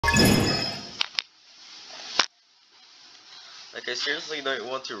Like, I seriously don't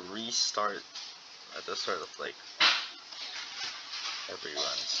want to restart at the start of like every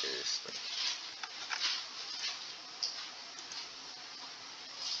run, seriously.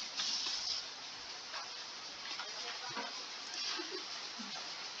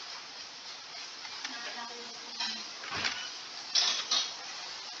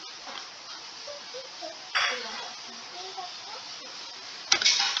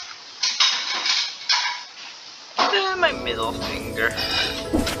 My middle finger.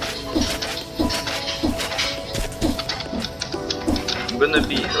 I'm gonna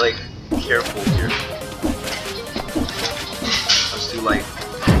be like careful here as to like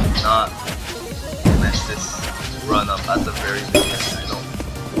not mess this run up at the very beginning. I don't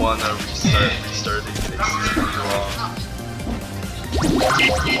wanna restart these things too long.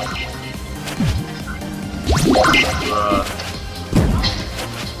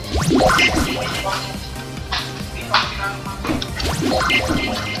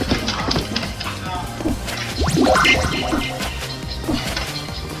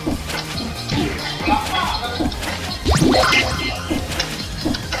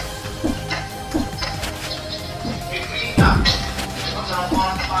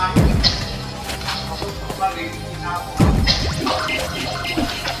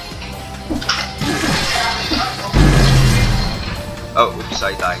 Oh, oops,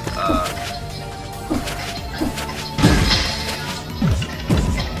 I died.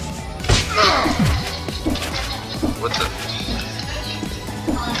 What the?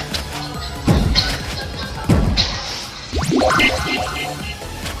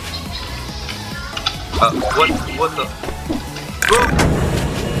 What the? Boom!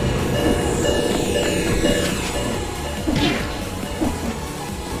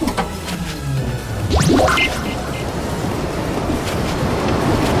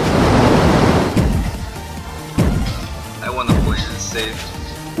 I wanna play this safe.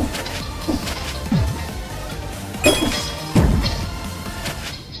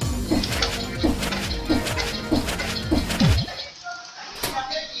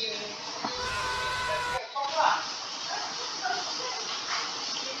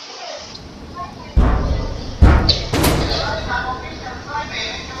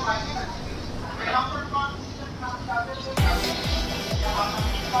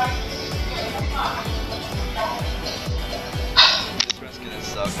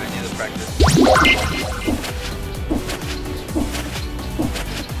 I need to practice.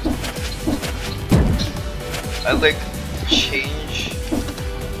 I like change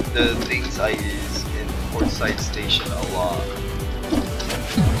the things I use in Portside Station a lot.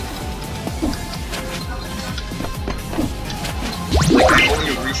 Like, I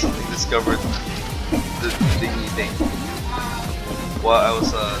only recently discovered the thingy thing while I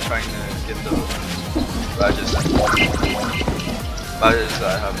was trying to get the badges that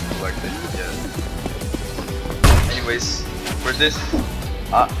I haven't collected yet. Anyways, for this,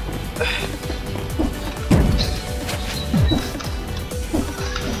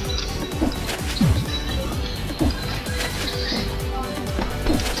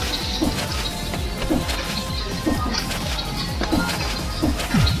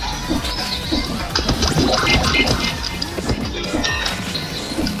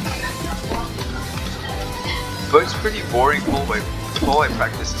 but it's pretty boring. All I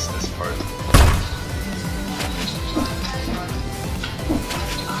practice is this part.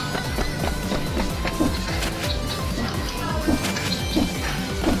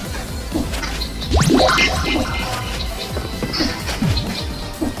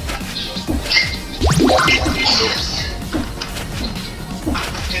 Oops.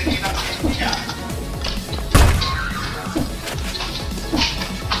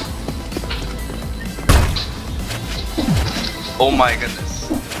 Oh my goodness,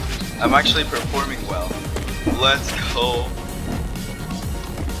 I'm actually performing well. Let's go.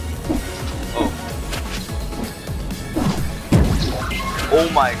 Oh. Oh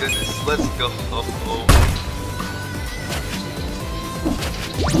my goodness, let's go.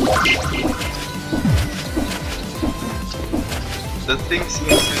 The thing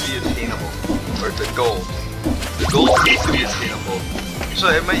seems to be attainable, or the goal. The goal seems to be attainable. So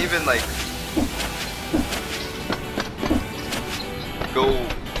I might even like go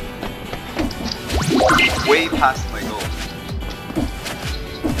way past my goal.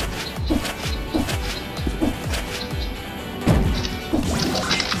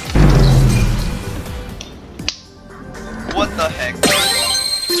 What the heck?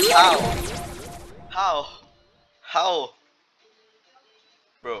 How? How?